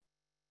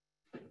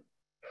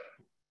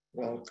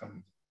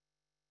Welcome.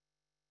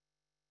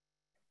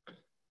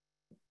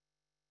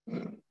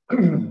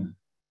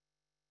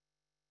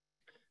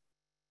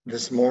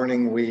 This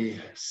morning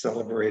we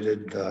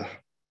celebrated the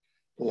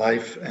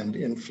life and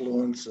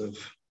influence of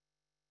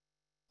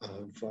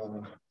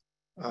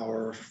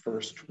our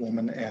first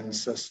woman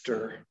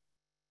ancestor,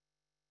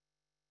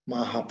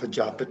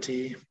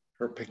 Mahapajapati.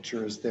 Her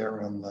picture is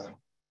there on the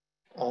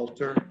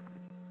altar.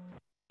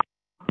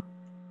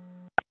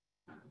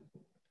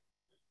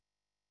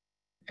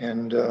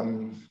 And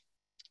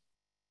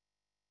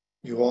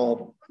you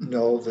all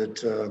know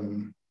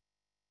that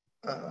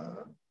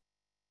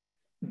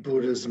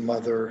Buddha's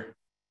mother,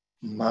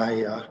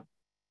 Maya,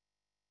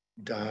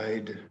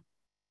 died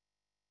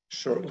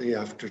shortly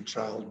after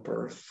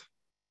childbirth,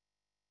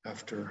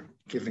 after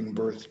giving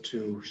birth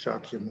to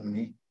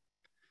Shakyamuni.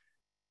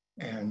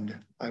 And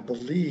I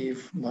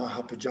believe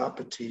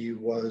Mahapajapati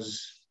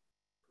was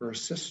her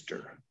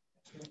sister,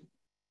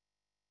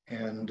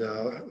 and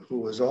who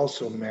was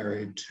also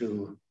married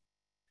to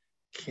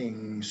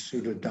King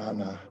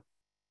Suddhodana.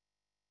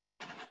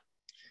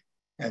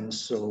 And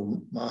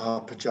so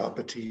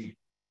Mahapajapati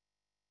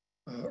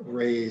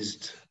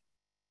raised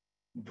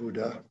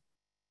Buddha,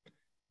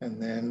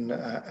 and then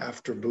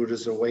after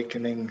Buddha's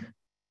awakening,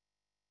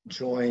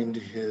 joined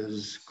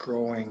his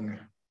growing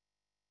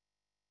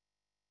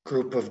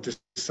group of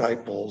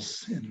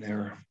disciples in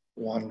their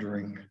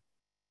wandering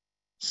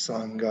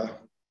Sangha.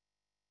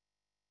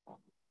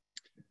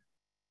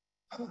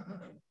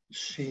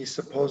 She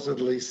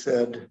supposedly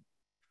said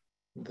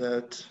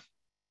that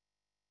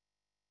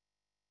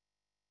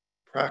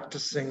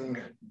practicing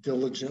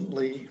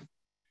diligently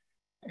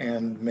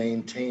and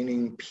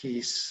maintaining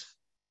peace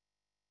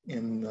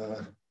in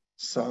the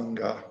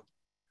Sangha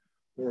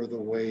were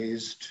the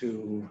ways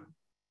to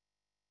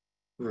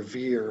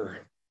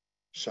revere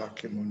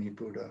Shakyamuni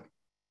Buddha.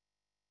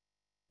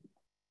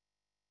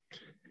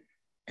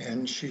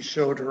 And she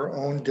showed her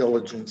own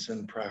diligence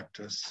in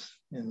practice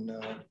in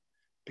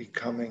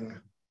becoming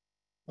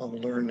a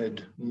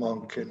learned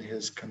monk in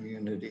his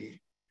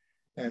community,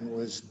 and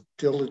was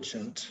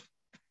diligent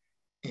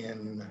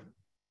in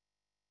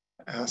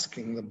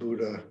asking the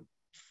Buddha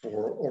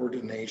for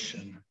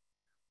ordination,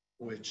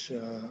 which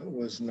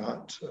was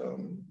not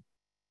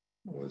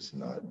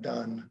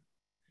done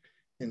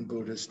in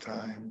Buddha's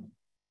time.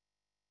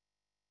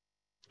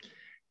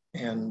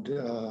 And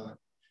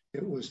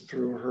it was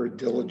through her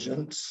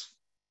diligence,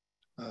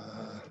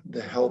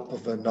 the help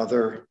of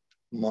another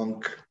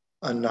monk,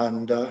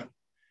 Ananda,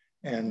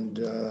 and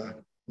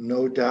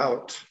no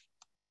doubt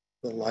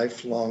the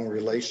lifelong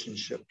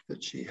relationship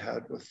that she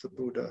had with the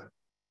Buddha.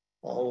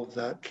 All of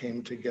that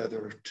came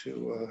together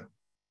to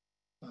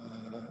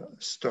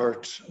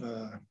start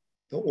the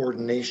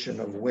ordination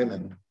of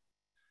women.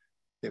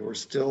 They were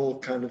still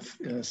kind of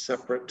in a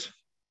separate,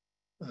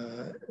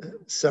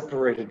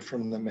 separated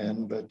from the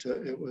men, but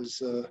it was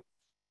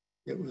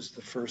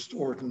the first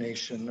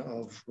ordination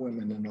of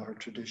women in our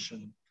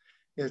tradition.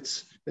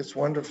 It's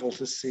wonderful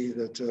to see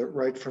that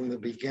right from the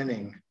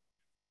beginning,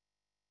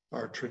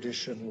 our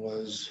tradition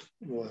was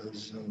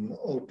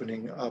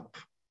opening up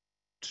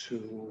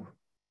to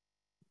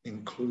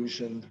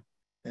inclusion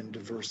and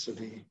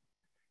diversity,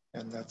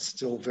 and that's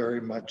still very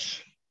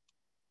much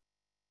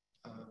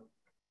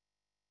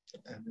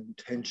an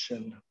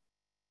intention,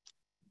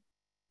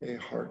 a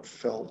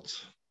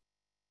heartfelt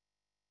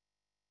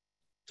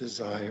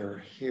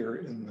desire here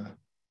in the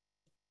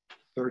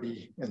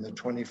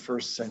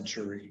 21st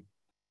century.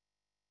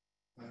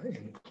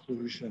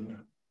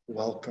 Inclusion,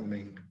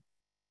 welcoming.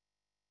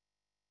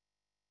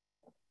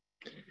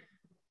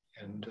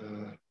 And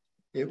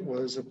it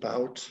was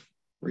about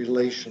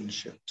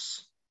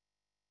relationships.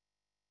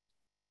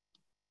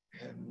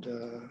 And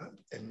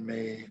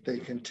may they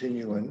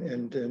continue.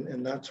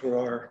 And that's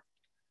what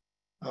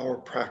our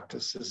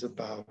practice is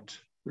about,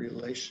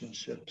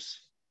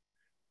 relationships.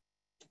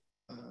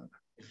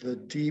 The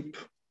deep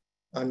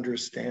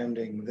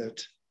understanding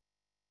that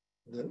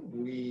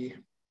we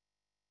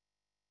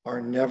are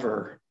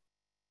never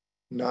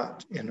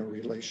not in a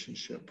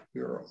relationship. We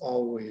are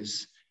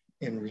always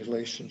in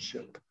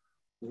relationship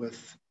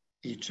with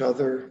each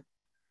other,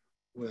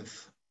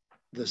 with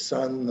the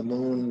sun, the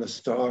moon, the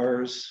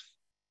stars,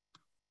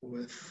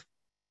 with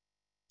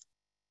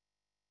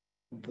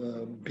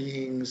the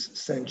beings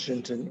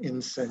sentient and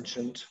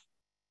insentient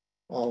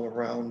all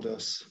around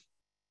us.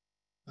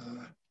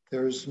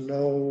 There's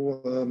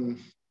no,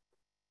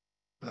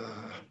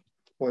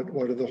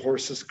 what are the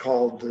horses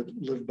called that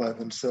live by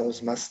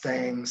themselves?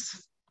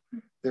 Mustangs.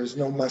 There's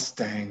no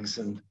Mustangs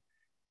in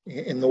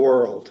the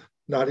world,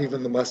 not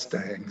even the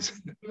Mustangs.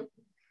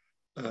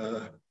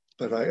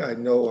 But I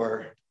know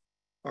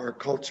our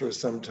culture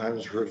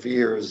sometimes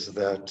reveres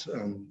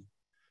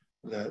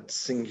that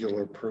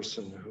singular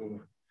person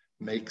who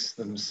makes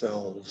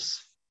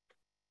themselves,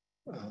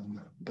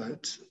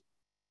 but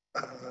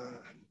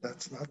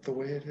that's not the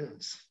way it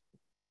is.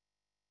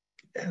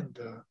 And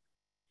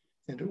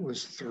it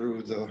was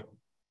through the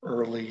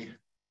early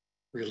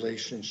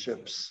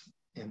relationships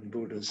in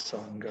Buddha's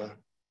Sangha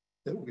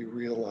that we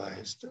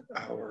realized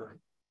our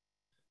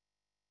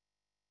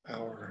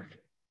our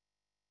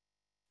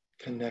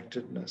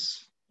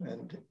connectedness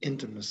and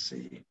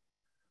intimacy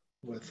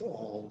with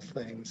all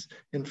things.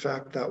 In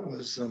fact, that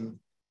was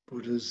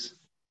Buddha's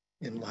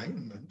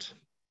enlightenment,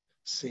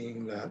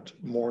 seeing that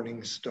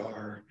morning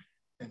star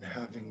and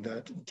having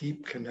that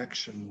deep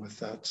connection with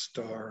that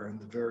star and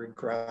the very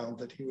ground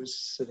that he was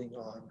sitting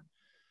on.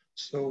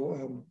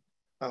 So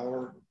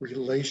our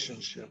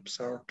relationships,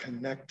 our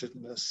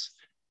connectedness,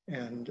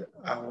 and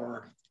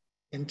our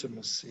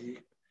intimacy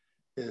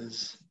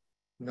is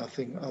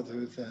nothing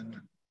other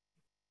than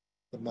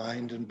the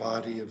mind and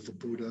body of the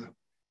Buddha,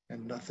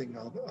 and nothing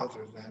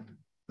other than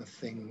the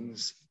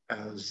things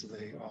as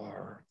they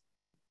are.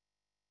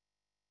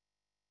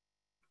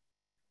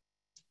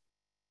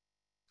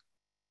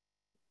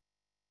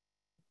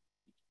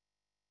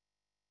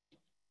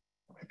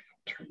 Maybe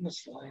I'll turn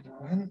this light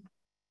on.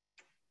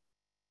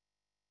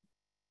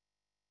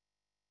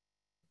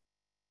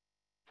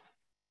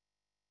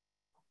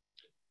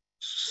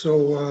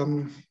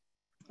 So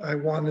I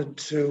wanted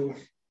to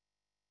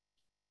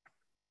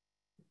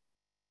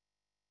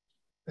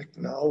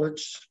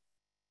acknowledge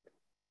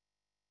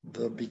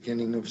the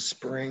beginning of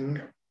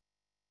spring.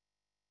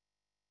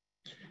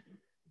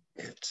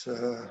 It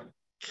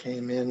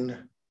came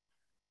in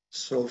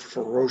so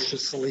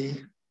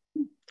ferociously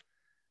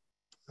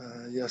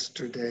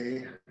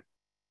yesterday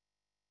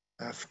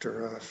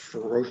after a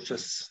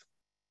ferocious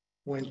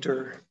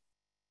winter.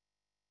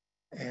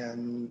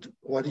 And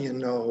what do you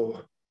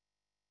know?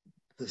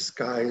 The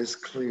sky is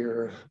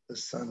clear, the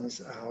sun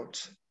is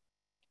out,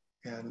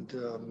 and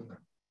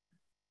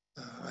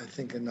I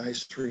think a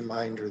nice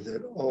reminder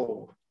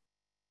that,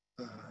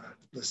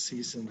 the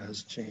season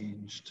has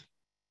changed.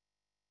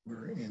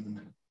 We're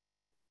in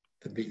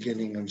the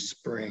beginning of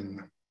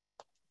spring.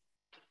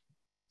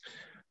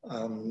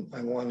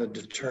 I wanted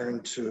to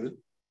turn to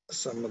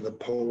some of the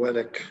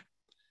poetic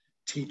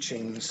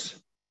teachings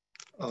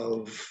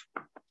of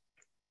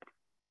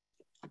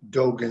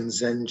Dogen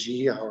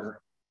Zenji,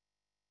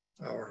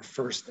 our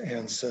first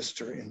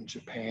ancestor in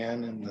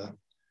Japan in the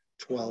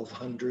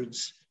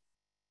 1200s.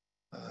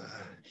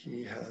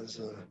 He has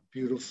a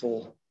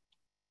beautiful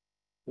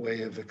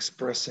way of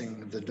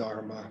expressing the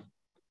Dharma,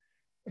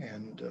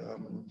 and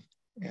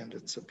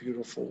it's a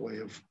beautiful way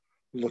of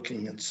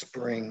looking at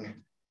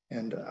spring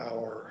and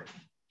our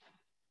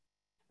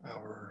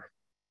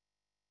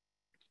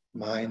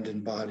mind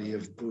and body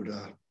of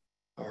Buddha,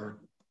 our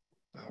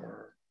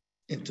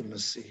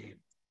intimacy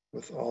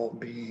with all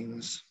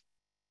beings.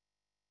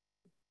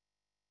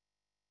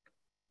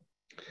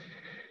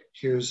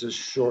 Here's a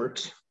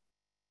short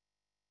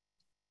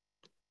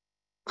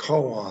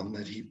koan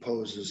that he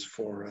poses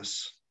for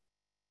us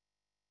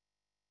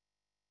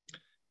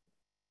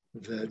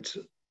that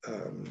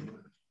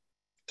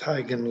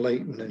Taigen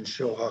Leighton and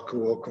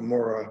Shohaku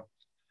Okamura,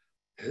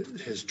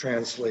 his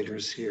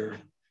translators here,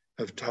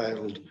 have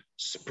titled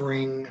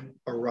Spring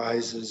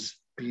Arises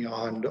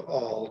Beyond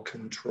All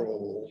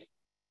Control.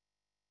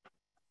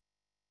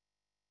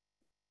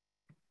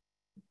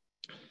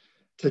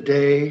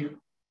 Today,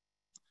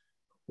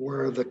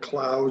 where the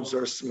clouds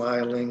are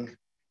smiling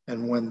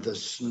and when the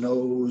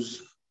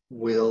snow's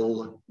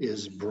will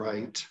is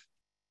bright,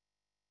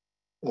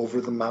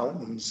 over the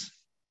mountains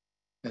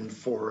and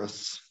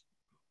forests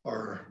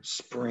are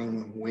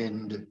spring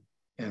wind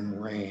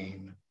and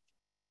rain.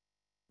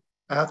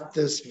 At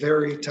this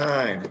very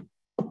time,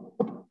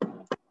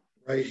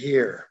 right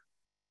here,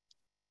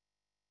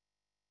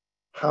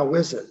 how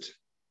is it?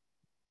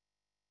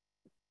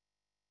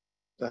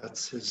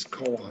 That's his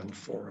koan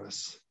for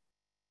us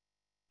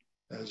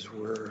as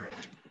we're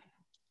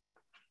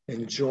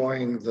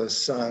enjoying the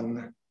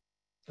sun,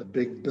 the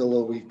big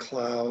billowy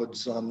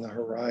clouds on the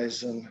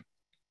horizon.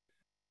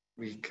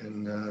 We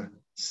can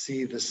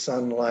see the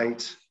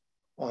sunlight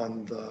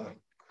on the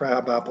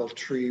crabapple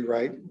tree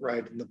right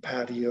in the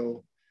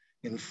patio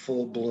in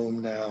full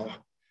bloom now,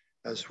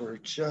 as we're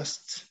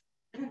just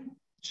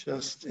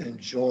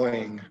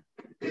enjoying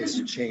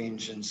this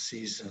change in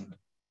season.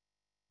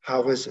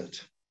 How is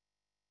it?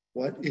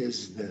 What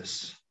is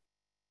this?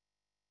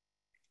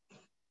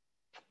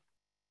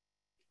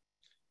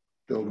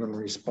 Dogen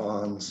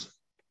responds,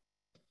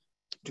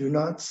 do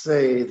not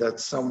say that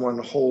someone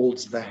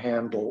holds the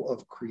handle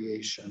of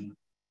creation.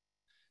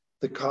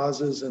 The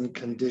causes and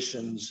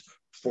conditions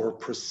for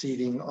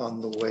proceeding on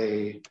the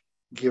way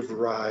give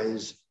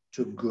rise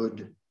to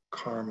good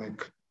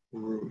karmic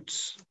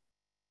roots.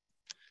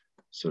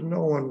 So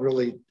no one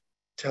really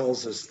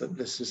tells us that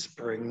this is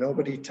spring.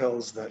 Nobody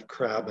tells that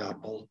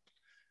crabapple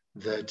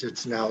that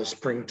it's now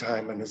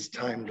springtime and it's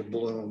time to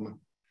bloom.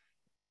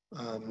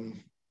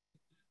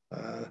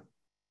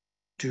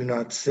 Do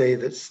not say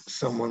that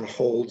someone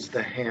holds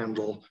the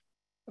handle,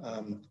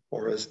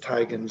 or as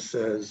Taigen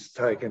says,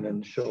 Taigen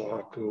and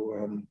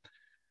Shohaku,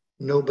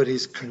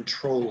 nobody's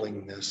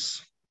controlling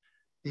this.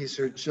 These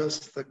are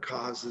just the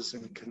causes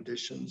and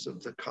conditions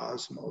of the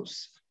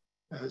cosmos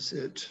as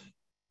it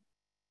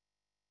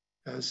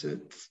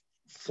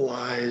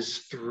flies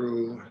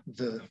through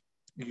the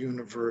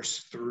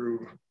universe,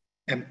 through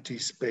empty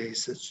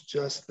space. It's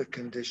just the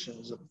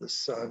conditions of the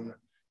sun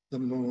the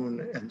moon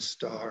and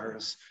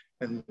stars.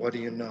 And what do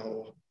you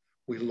know?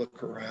 We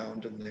look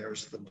around and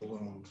there's the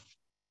bloom.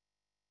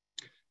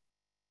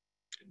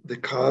 The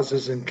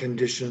causes and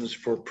conditions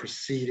for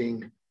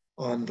proceeding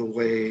on the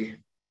way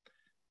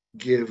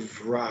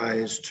give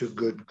rise to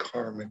good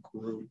karmic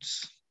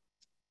roots.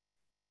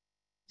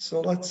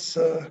 So let's,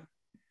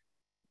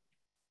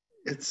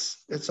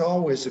 it's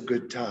always a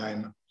good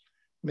time,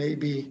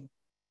 maybe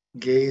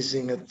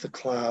gazing at the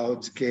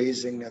clouds,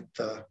 gazing at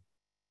the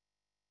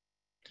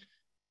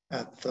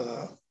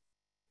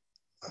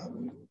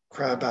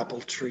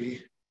crabapple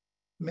tree.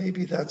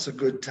 Maybe that's a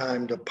good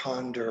time to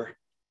ponder,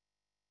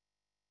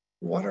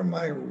 what are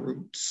my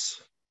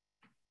roots?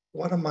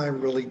 What am I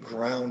really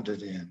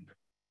grounded in?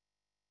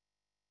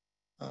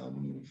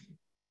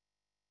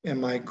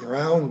 Am I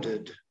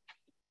grounded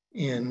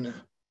in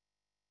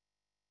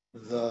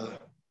the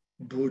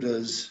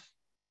Buddha's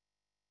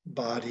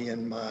body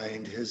and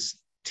mind, his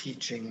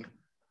teaching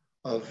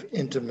of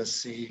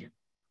intimacy,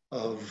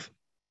 of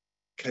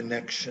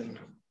connection,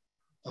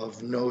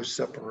 of no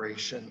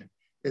separation?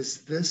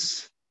 Is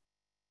this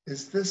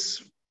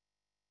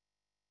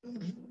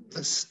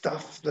the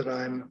stuff that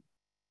I'm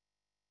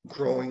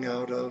growing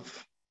out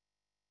of?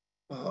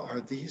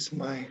 Are these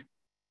my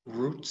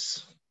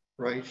roots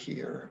right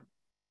here?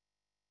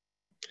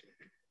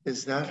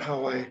 Is that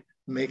how I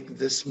make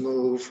this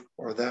move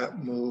or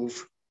that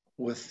move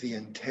with the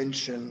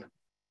intention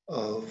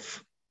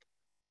of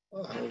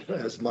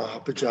as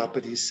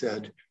Mahapajapati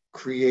said,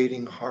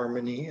 creating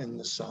harmony in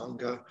the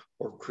Sangha,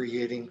 or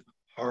creating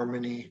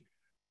harmony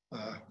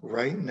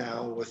right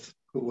now with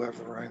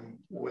whoever I'm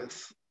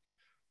with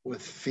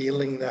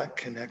feeling that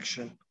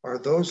connection? Are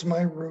those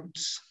my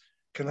roots?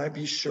 Can I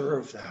be sure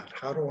of that?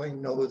 How do I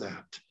know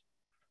that?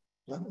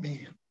 Let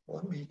me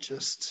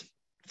just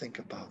think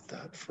about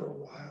that for a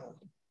while.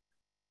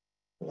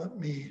 Let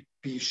me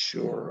be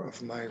sure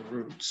of my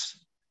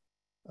roots.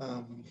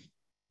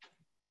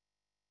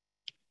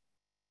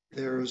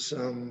 There's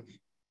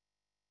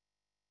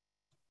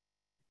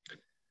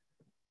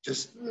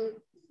just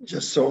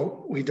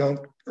so we don't,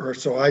 or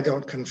so I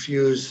don't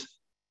confuse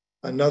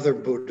another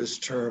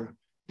Buddhist term,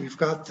 we've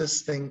got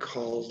this thing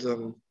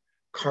called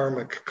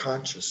karmic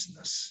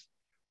consciousness,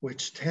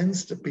 which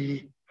tends to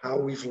be how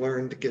we've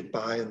learned to get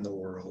by in the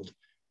world,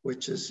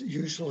 which is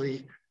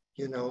usually,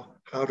 you know,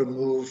 how to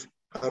move,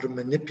 how to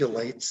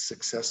manipulate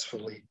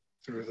successfully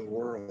through the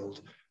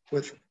world,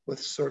 with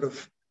sort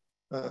of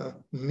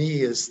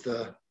me as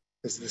the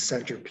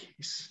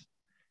centerpiece.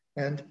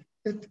 And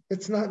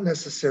it's not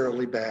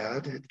necessarily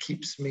bad. It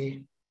keeps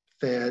me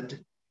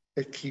fed.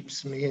 It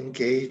keeps me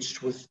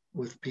engaged with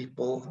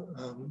people.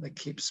 It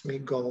keeps me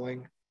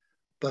going.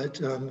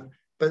 But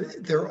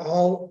they're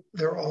all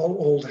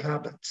old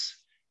habits,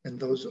 and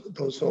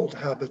those old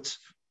habits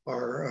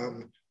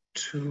are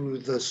to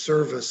the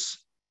service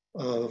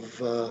of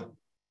the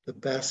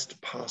best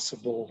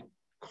possible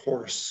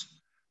course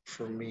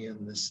for me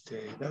in this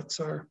day. That's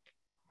our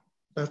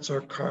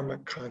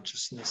karmic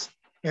consciousness.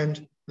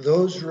 And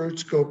those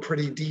roots go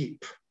pretty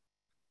deep.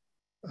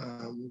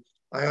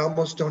 I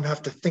almost don't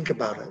have to think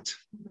about it.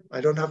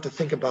 I don't have to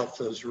think about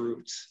those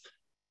roots.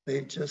 They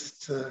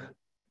just, a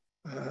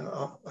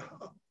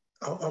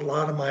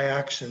lot of my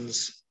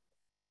actions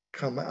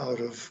come out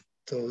of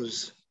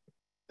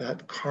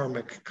that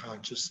karmic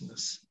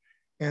consciousness.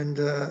 And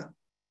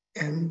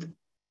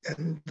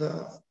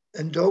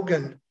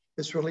Dogen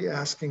is really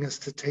asking us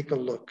to take a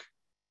look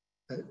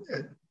at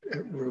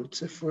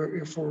roots. If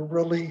we're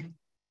really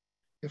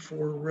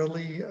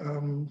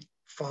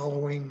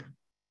following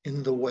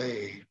in the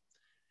way,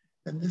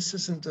 and this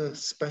isn't a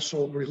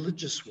special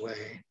religious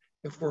way,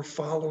 if we're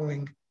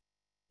following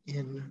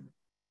in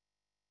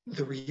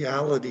the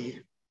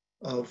reality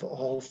of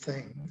all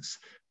things,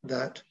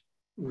 that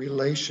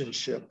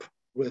relationship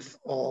with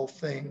all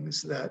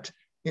things, that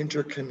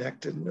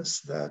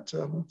interconnectedness, that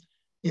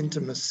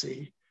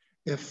intimacy,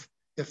 if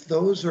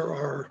those are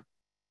our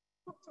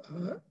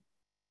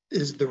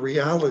is the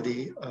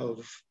reality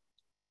of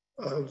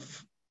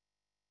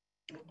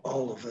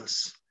all of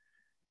us,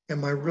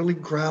 am I really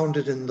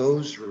grounded in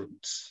those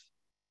roots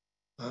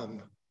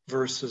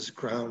versus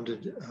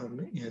grounded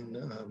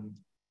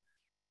in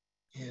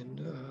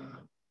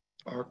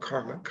our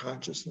karmic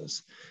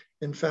consciousness?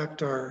 In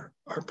fact, our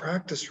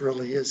practice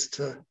really is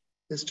to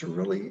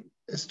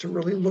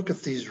really look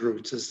at these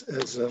roots,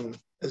 as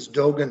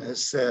Dogen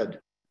has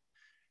said,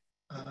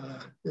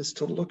 is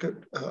to look at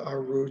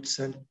our roots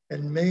and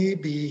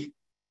maybe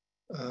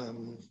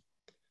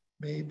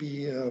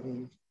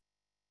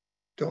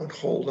don't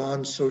hold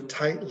on so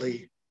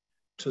tightly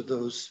to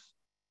those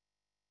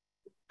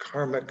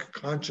karmic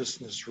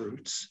consciousness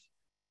roots,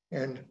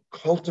 and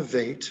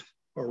cultivate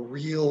a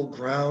real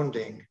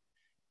grounding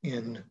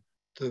in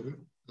the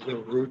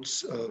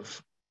roots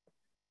of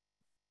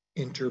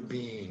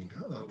interbeing,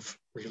 of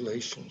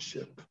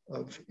relationship,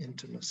 of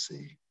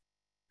intimacy.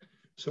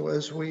 So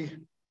as we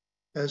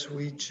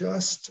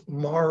just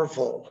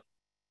marvel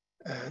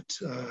at,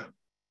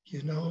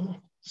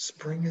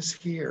 spring is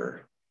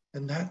here,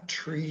 and that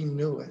tree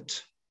knew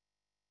it.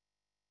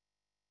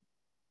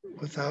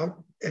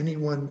 without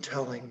anyone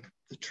telling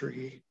the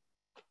tree.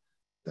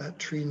 That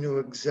tree knew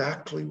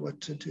exactly what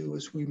to do.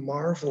 As we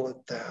marvel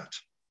at that,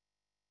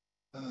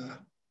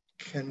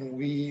 can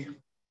we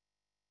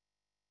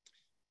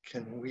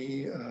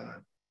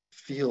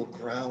feel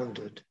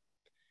grounded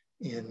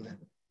in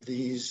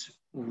these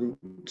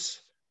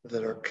roots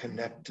that are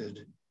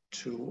connected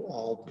to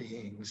all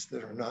beings,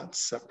 that are not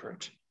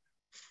separate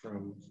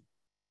from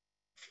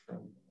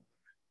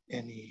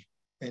any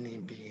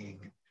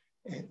being,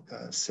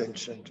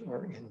 sentient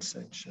or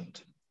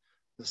insentient?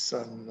 The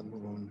sun, the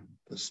moon,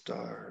 the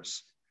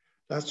stars.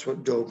 That's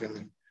what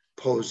Dogen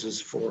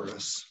poses for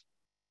us.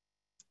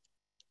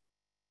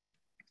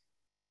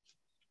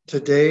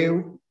 Today,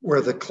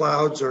 where the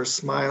clouds are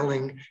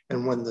smiling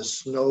and when the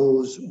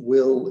snow's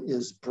will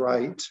is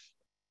bright,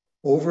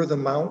 over the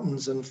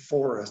mountains and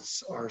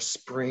forests are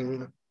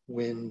spring,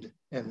 wind,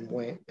 and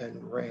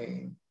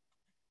rain.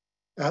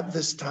 At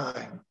this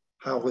time,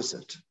 how is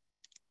it?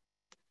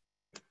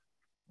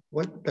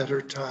 What better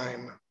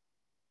time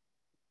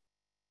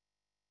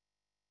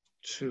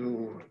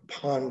to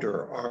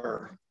ponder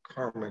our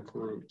karmic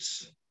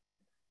roots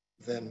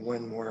than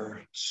when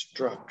we're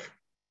struck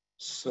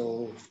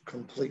so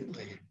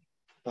completely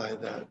by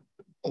that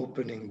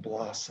opening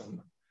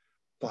blossom,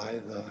 by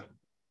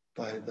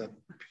the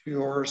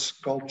pure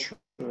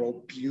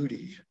sculptural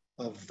beauty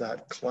of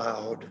that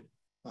cloud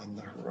on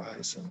the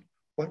horizon?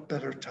 What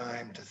better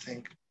time to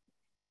think,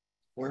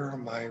 where are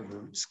my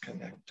roots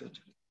connected?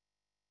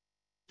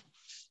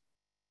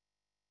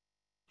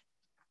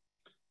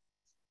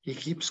 He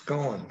keeps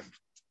going.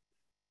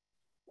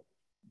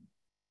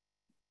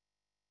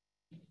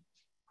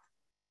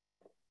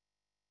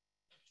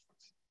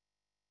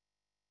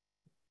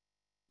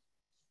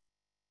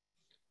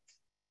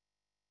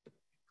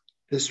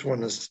 This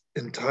one is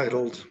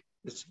entitled,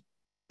 it's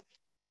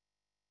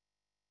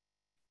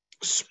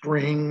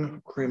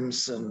Spring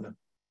Crimson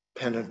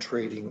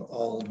Penetrating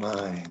All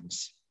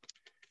Minds.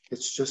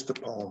 It's just a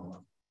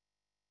poem.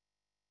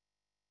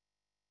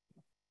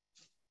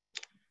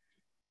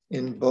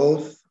 In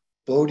both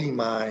Bodhi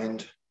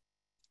mind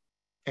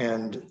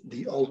and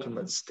the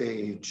ultimate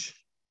stage,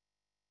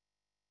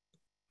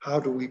 how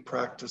do we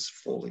practice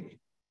fully?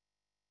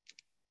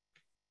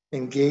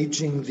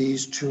 Engaging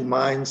these two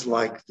minds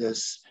like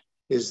this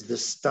is the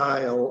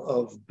style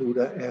of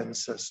Buddha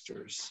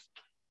ancestors.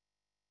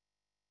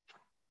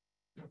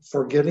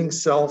 Forgetting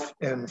self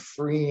and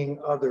freeing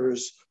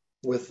others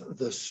with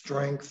the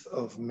strength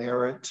of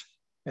merit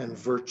and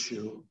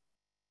virtue,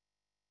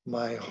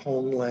 my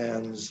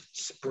homeland's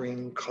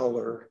spring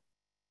color,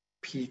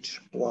 peach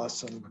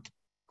blossom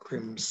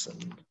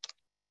crimson.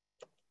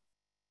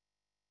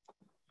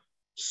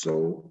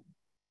 So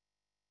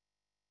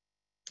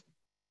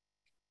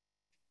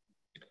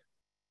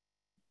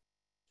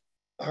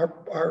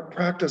our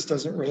practice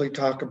doesn't really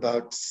talk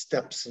about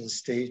steps and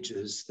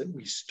stages, that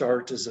we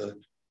start as a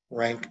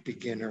rank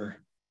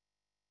beginner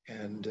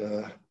and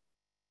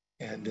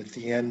at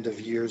the end of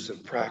years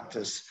of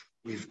practice,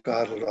 we've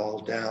got it all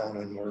down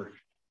and we're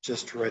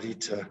just ready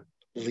to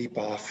leap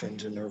off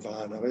into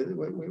nirvana.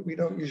 We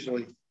don't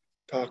usually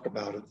talk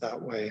about it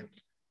that way.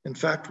 In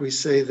fact, we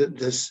say that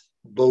this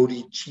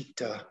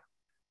bodhicitta,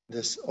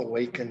 this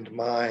awakened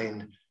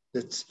mind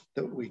that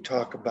we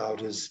talk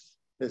about as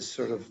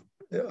sort of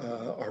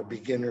our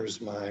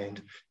beginner's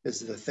mind, is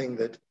the thing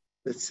that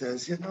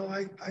says, you know,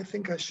 I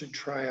think I should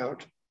try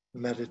out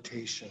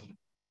meditation.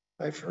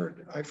 I've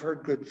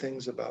heard good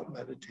things about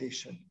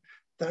meditation.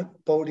 That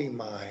bodhi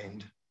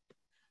mind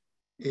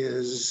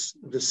is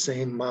the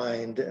same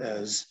mind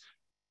as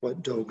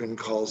what Dogen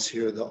calls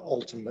here the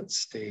ultimate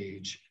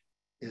stage,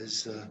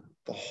 is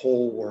the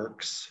whole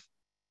works.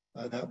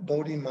 That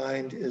bodhi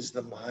mind is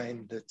the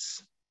mind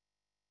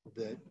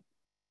that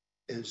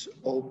is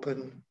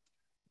open,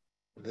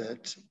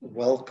 that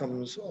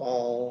welcomes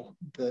all,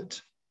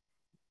 that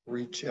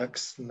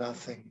rejects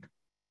nothing,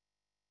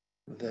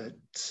 that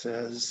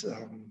says,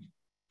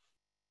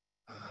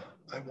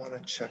 I want to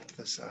check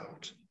this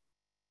out.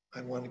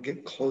 I want to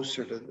get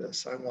closer to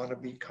this. I want to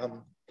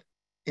become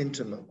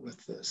intimate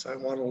with this. I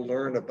want to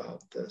learn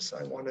about this.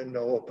 I want to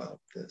know about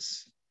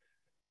this.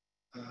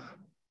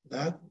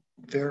 That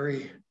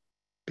very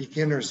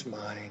beginner's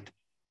mind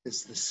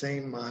is the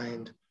same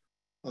mind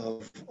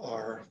of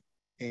our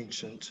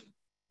ancient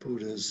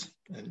Buddhas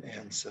and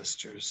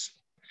ancestors.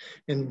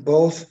 In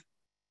both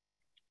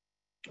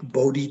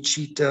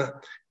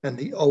bodhicitta and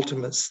the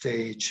ultimate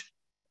stage,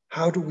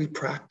 how do we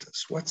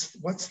practice? What's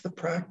the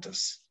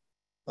practice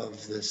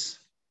of this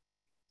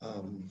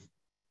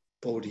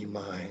bodhi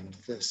mind,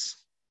 this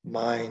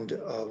mind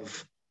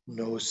of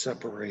no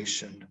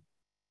separation?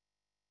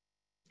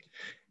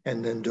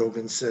 And then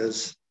Dogen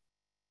says,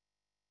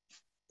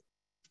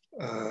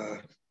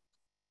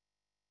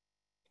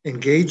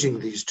 engaging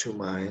these two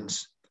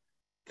minds,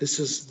 this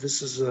is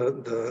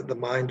the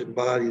mind and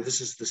body. This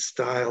is the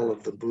style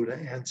of the Buddha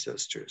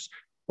ancestors.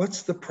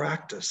 What's the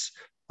practice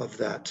of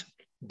that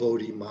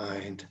bodhi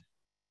mind?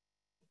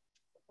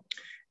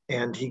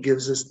 And he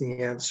gives us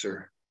the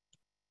answer.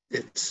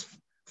 It's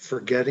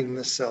forgetting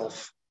the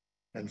self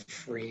and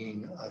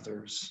freeing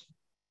others.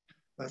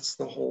 That's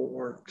the whole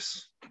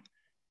works,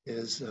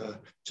 is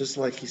just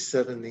like he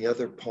said in the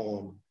other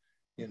poem,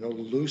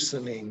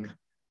 loosening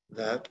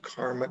that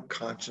karmic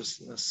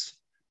consciousness,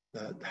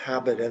 that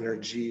habit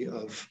energy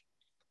of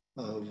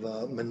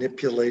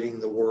manipulating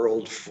the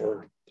world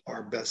for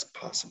our best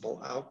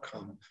possible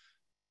outcome,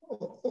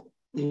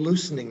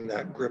 loosening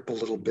that grip a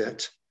little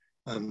bit,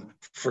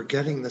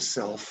 forgetting the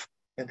self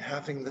and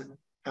having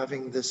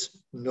this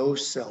no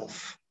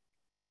self.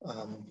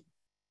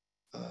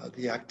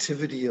 The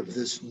activity of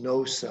this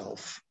no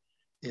self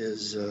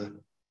is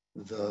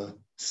the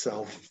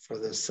self for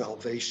the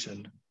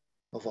salvation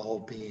of all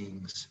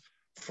beings,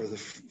 for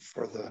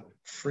the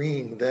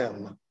freeing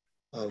them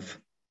of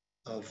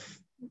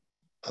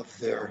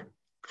their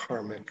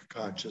karmic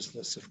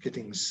consciousness, of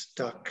getting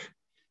stuck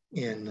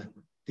in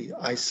the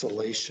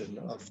isolation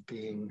of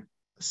being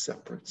a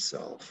separate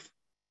self.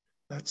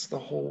 That's the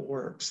whole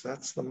works.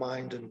 That's the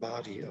mind and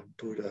body of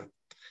Buddha.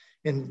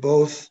 In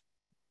both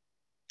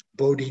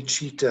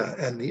bodhicitta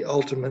and the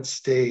ultimate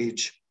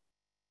stage,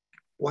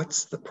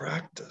 what's the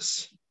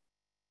practice?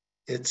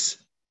 It's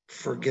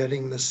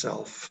forgetting the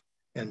self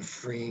and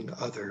freeing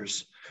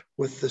others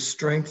with the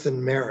strength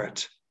and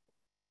merit,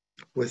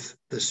 with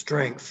the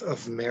strength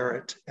of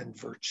merit and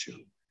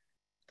virtue.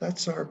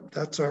 That's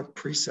our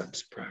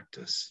precepts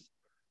practice.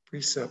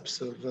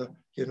 Precepts of,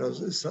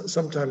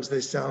 sometimes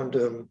they sound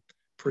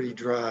pretty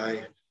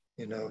dry,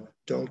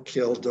 don't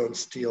kill, don't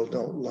steal,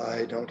 don't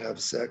lie, don't have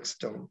sex,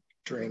 don't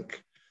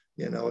drink,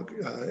 and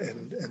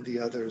the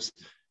others.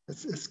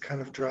 It's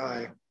kind of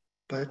dry,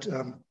 but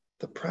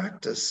the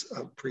practice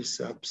of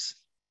precepts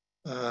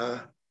as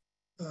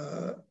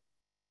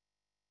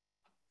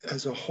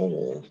a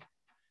whole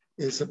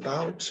is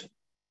about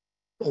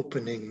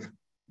opening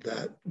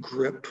that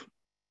grip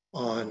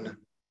on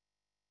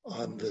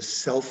the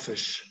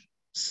selfish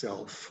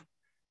self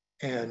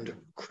and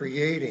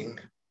creating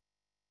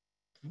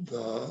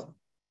the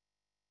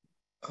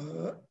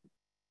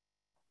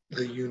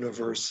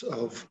universe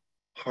of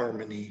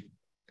harmony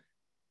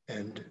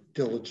and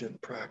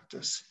diligent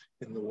practice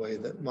in the way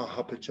that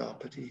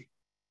Mahapajapati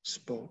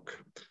spoke.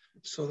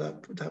 So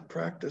that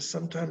practice,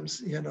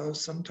 sometimes,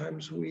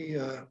 sometimes we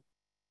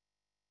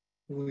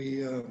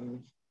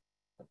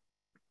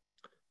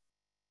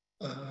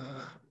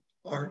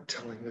aren't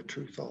telling the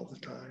truth all the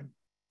time.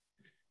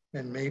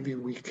 And maybe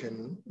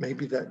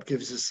that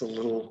gives us a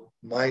little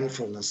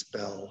mindfulness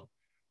bell.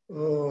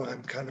 Oh,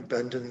 I'm kind of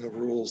bending the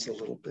rules a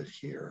little bit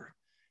here.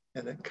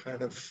 And it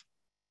kind of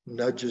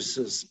nudges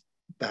us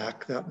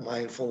back. That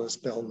mindfulness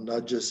bell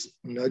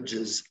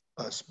nudges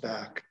us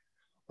back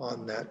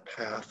on that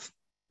path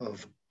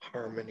of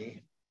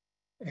harmony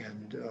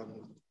and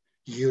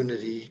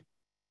unity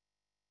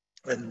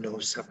and no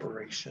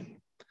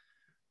separation.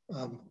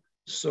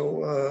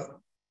 So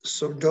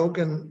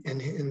Dogen,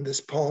 in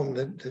this poem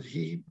that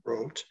he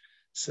wrote,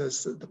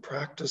 says that the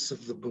practice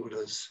of the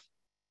Buddhas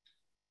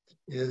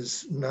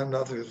is none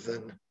other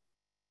than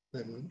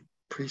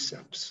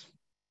precepts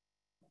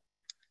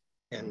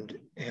and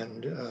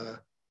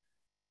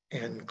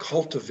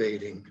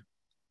cultivating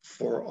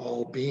for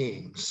all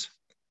beings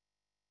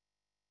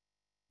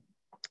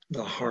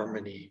the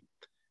harmony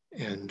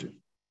and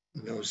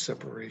no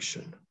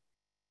separation.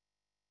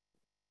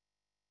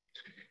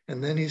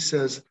 And then he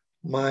says,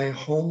 my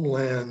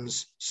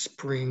homeland's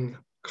spring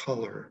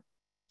color,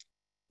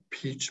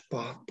 peach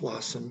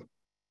blossom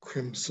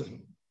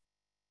crimson.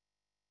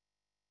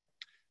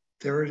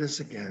 There it is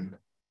again.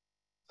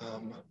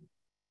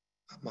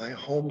 My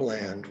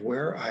homeland,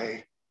 where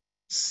I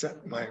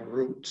set my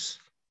roots,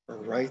 are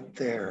right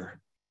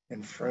there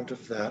in front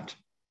of that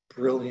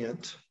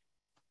brilliant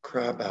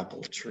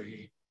crabapple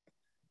tree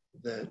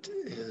that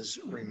is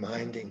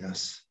reminding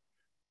us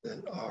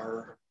that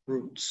our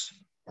roots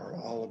are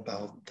all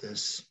about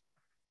this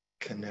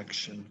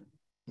connection,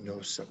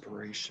 no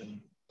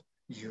separation,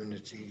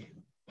 unity,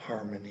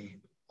 harmony,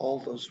 all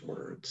those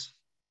words.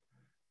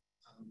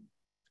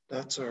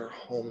 That's our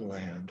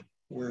homeland.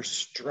 We're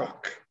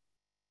struck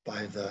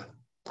by the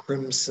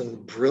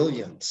crimson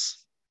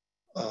brilliance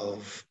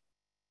of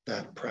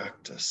that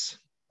practice.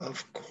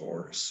 Of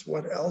course,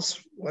 what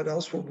else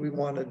would we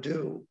want to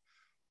do?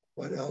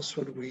 What else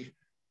would we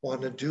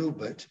want to do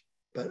but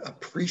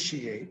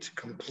appreciate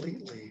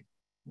completely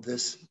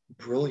this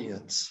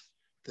brilliance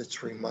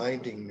that's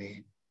reminding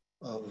me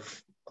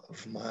of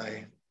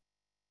my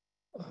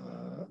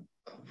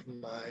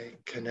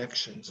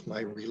connections,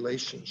 my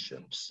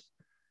relationships,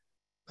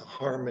 the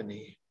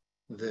harmony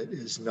that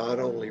is not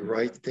only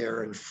right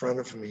there in front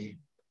of me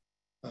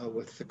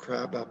with the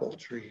crabapple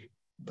tree,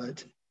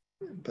 but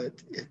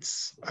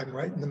I'm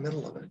right in the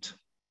middle of it.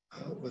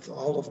 With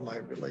all of my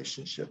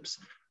relationships,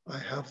 I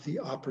have the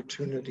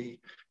opportunity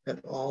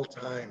at all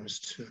times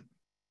to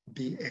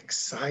be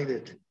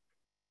excited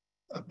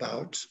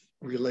about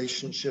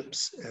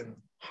relationships and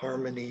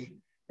harmony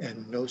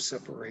and no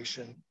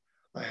separation.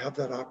 I have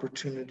that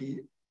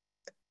opportunity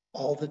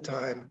all the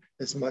time,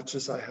 as much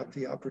as I have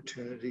the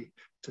opportunity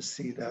to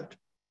see that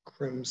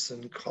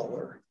crimson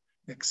color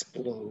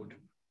explode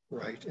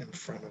right in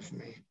front of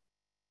me.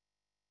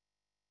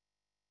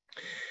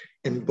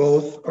 In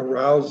both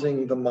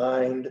arousing the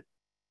mind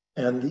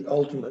and the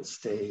ultimate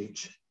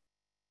stage,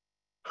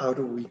 how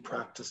do we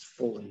practice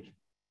fully?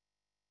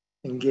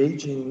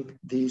 Engaging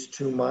these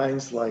two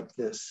minds like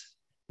this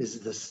is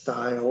the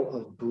style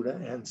of Buddha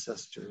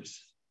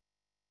ancestors.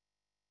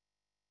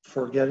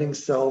 Forgetting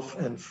self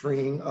and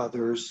freeing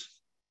others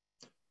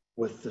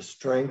with the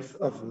strength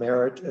of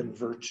merit and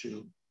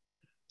virtue,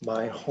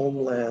 my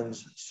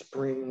homeland's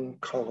spring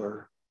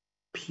color,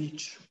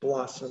 peach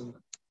blossom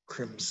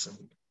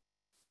crimson.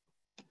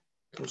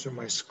 Those are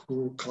my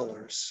school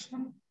colors.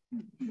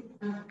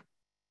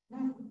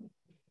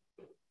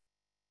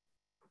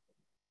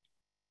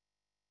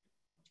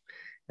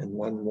 And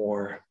one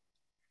more.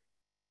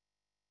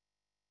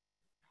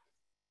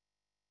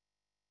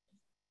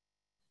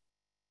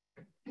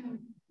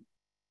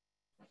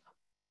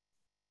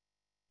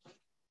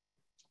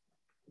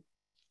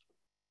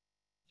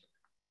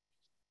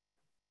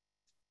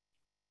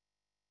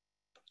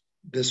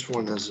 This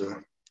one is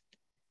a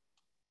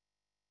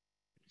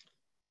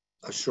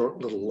short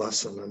little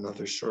lesson,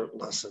 another short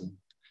lesson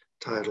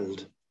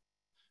titled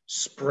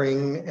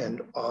Spring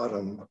and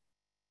Autumn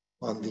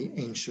on the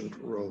Ancient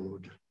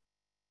Road.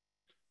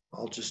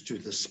 I'll just do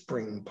the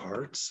spring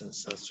part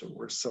since that's what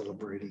we're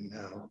celebrating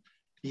now.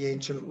 The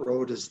ancient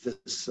road is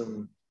this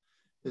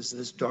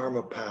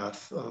Dharma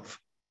path of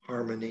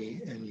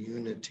harmony and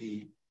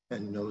unity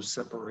and no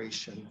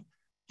separation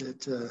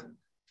that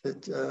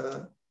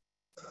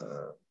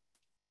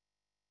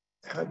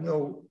had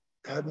no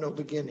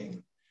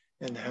beginning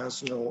and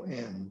has no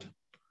end.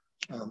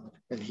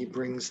 And he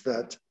brings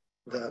that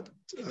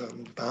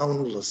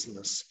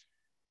boundlessness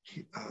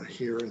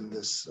here in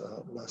this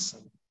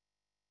lesson.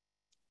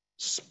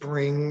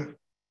 Spring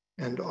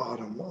and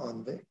autumn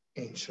on the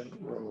ancient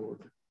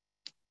road.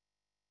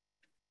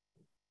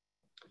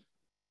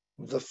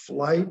 The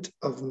flight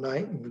of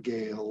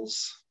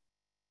nightingales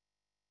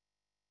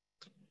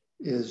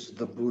is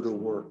the Buddha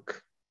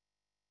work.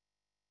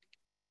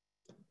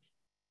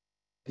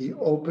 The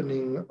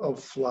opening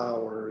of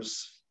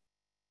flowers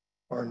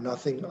are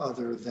nothing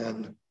other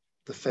than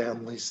the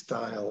family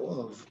style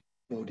of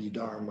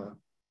Bodhidharma.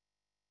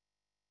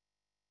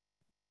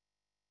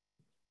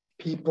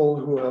 People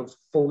who have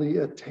fully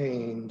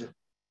attained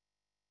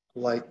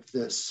like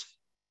this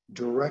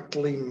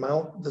directly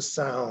mount the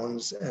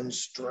sounds and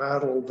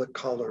straddle the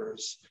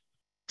colors,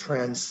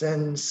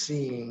 transcend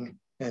seeing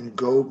and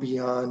go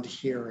beyond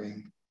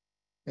hearing,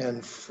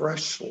 and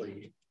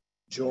freshly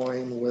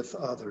join with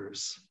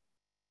others.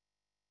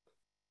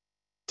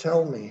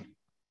 Tell me,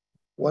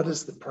 what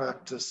is the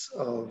practice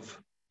of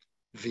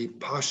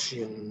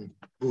Vipassana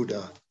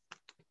Buddha,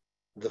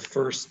 the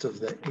first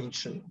of the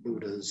ancient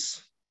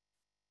Buddhas?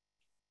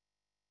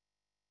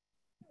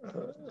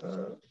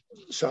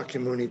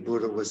 Shakyamuni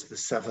Buddha was the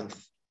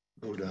seventh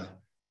Buddha,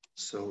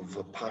 so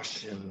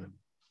Vipassana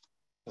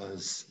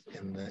was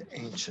in the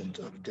ancient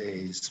of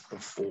days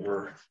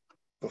before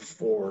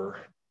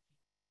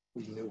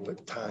we knew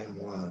what time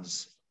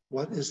was.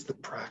 What is the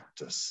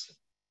practice?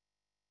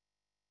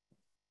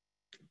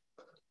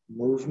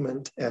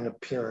 Movement and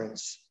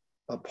appearance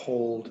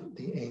uphold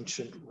the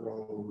ancient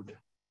road,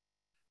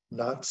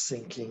 not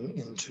sinking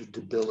into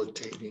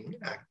debilitating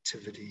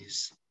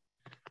activities.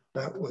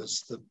 That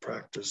was the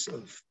practice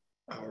of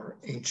our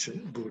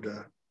ancient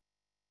Buddha.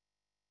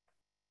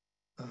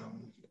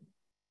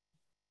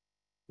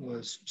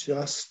 Was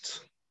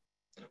just,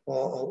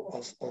 well,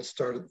 I'll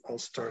start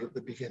at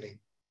the beginning.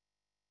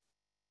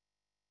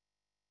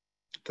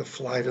 The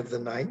flight of the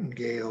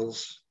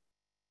nightingales,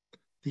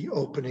 the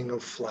opening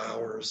of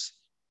flowers.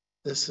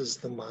 This is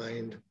the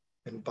mind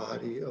and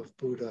body of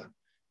Buddha.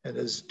 And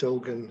as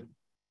Dogen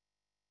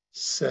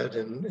said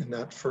in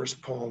that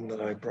first poem that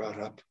I brought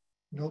up,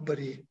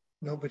 nobody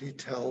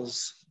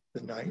tells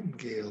the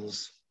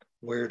nightingales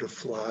where to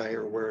fly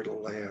or where to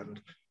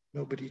land.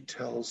 Nobody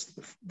tells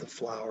the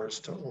flowers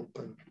to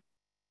open.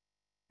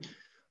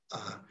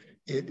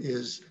 It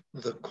is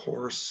the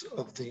course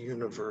of the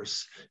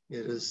universe.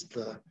 It is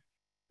the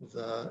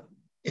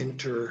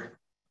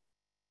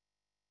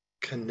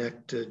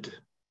interconnected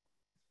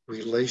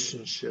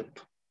relationship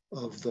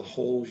of the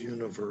whole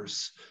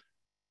universe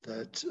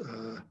that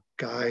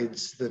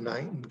guides the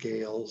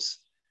nightingales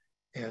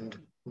and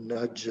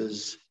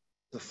nudges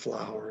the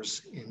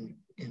flowers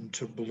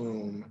into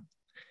bloom.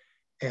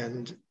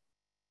 And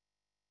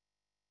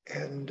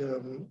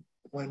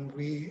when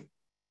we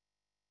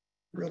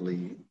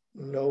really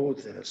know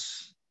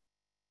this,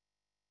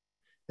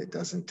 it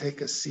doesn't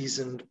take a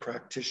seasoned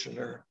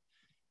practitioner.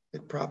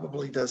 It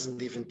probably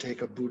doesn't even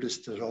take a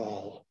Buddhist at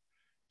all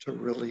to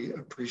really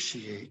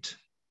appreciate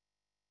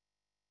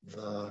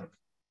the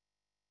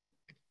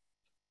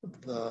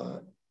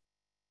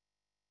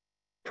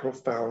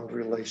profound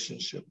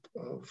relationship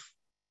of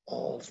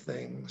all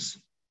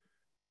things.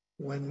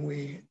 When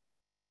we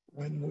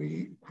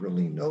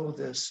really know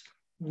this,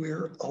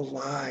 we're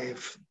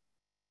alive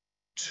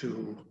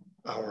to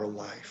our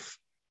life.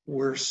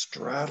 We're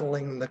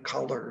straddling the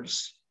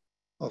colors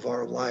of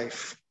our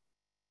life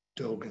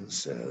Dogen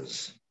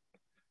says.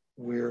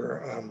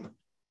 We're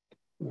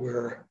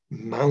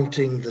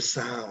mounting the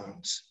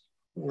sounds.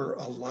 We're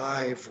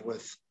alive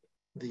with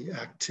the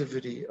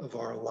activity of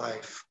our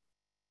life.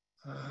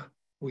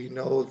 We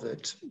know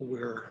that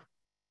we're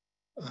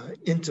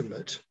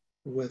intimate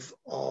with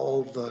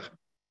all the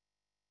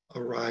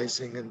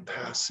arising and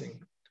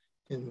passing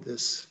in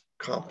this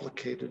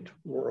complicated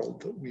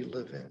world that we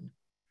live in.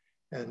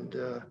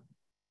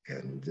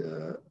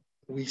 And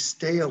we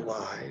stay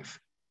alive.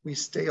 We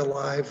stay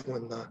alive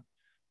when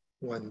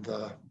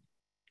the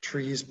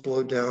trees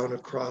blow down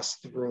across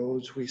the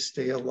roads. We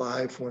stay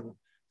alive when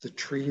the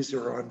trees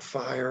are on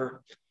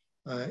fire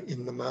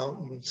in the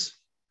mountains,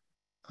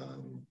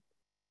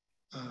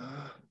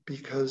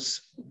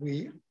 because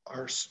we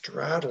are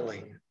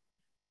straddling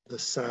the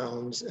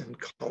sounds and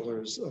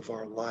colors of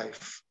our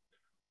life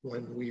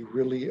when we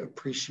really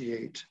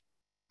appreciate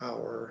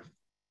our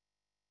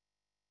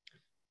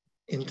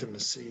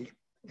intimacy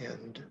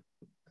and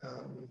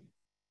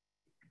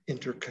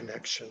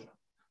interconnection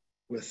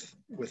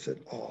with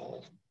it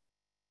all.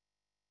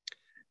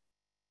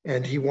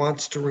 And he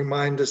wants to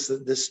remind us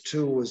that this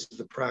too was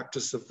the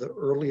practice of the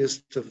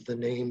earliest of the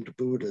named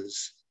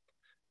Buddhas,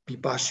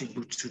 Bibashi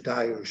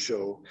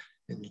Butsudaiyosho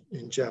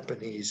in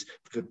Japanese,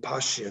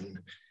 Vipassana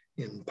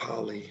in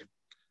Pali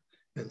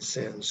and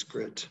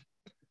Sanskrit.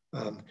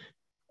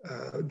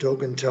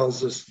 Dogen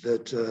tells us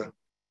that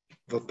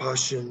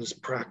Vipassana's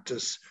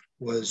practice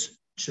was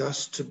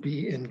just to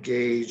be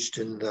engaged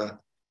in the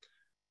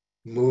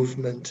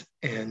movement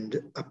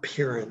and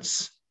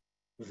appearance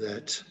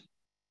that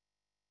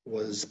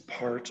was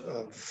part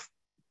of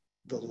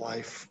the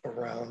life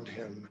around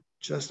him.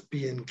 Just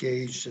be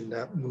engaged in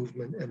that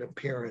movement and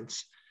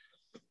appearance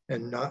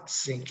and not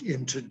sink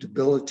into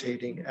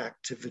debilitating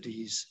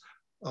activities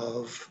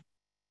of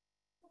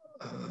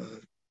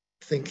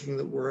thinking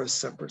that we're a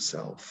separate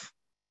self,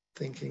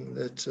 thinking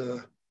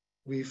that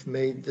we've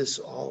made this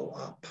all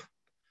up,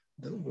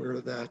 that we're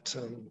that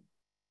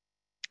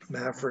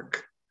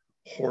maverick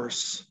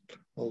horse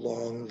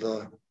along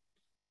the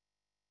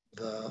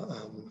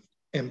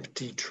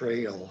empty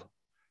trail.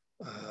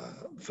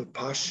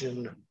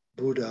 Vipassana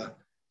Buddha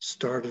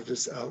started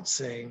us out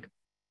saying,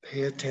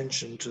 pay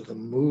attention to the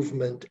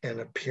movement and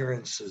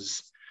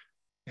appearances,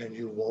 and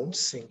you won't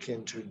sink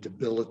into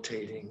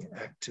debilitating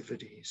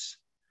activities.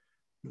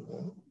 You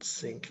won't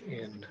sink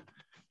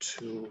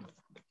into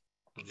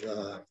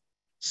the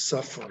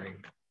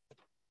suffering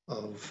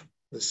of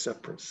the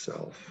separate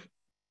self.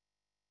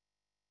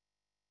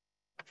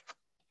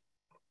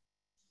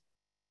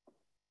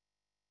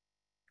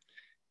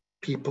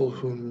 People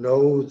who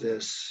know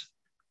this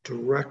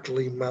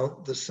directly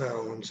mount the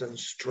sounds and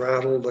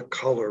straddle the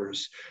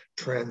colors,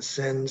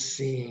 transcend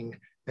seeing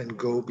and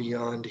go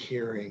beyond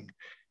hearing,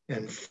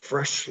 and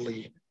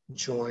freshly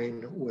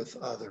join with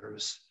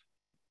others.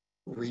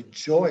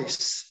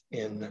 Rejoice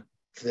in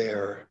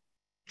their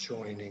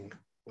joining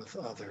with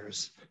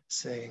others,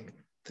 saying,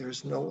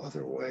 there's no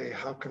other way.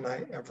 How can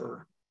I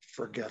ever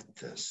forget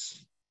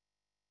this?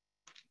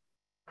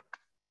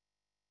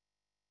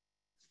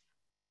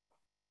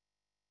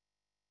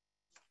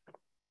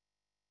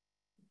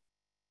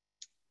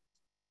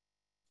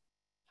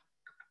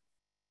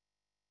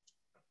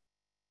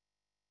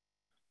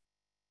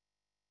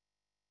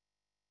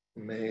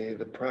 May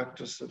the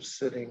practice of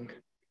sitting,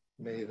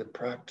 may the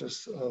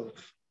practice of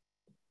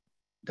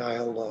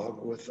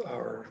dialogue with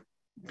our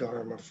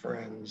Dharma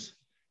friends,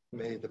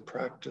 may the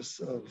practice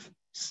of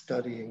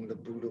studying the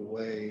Buddha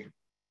way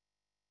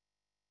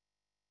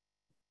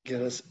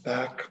get us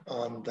back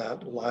on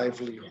that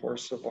lively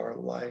horse of our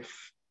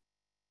life.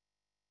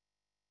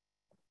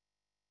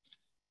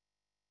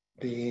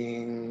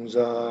 Beings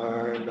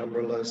are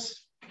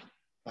numberless.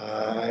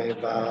 I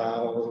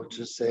vow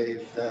to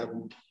save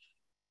them.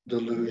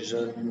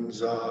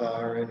 Delusions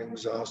are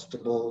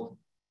inexhaustible.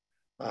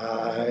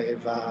 I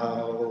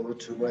vow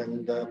to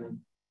end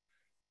them.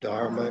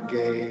 Dharma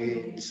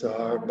gates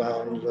are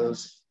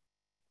boundless.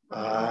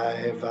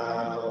 I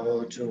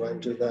vow to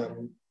enter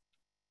them.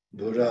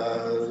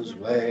 Buddha's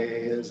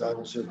way is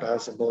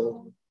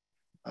unsurpassable.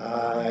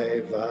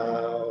 I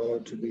vow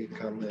to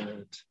become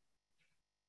it.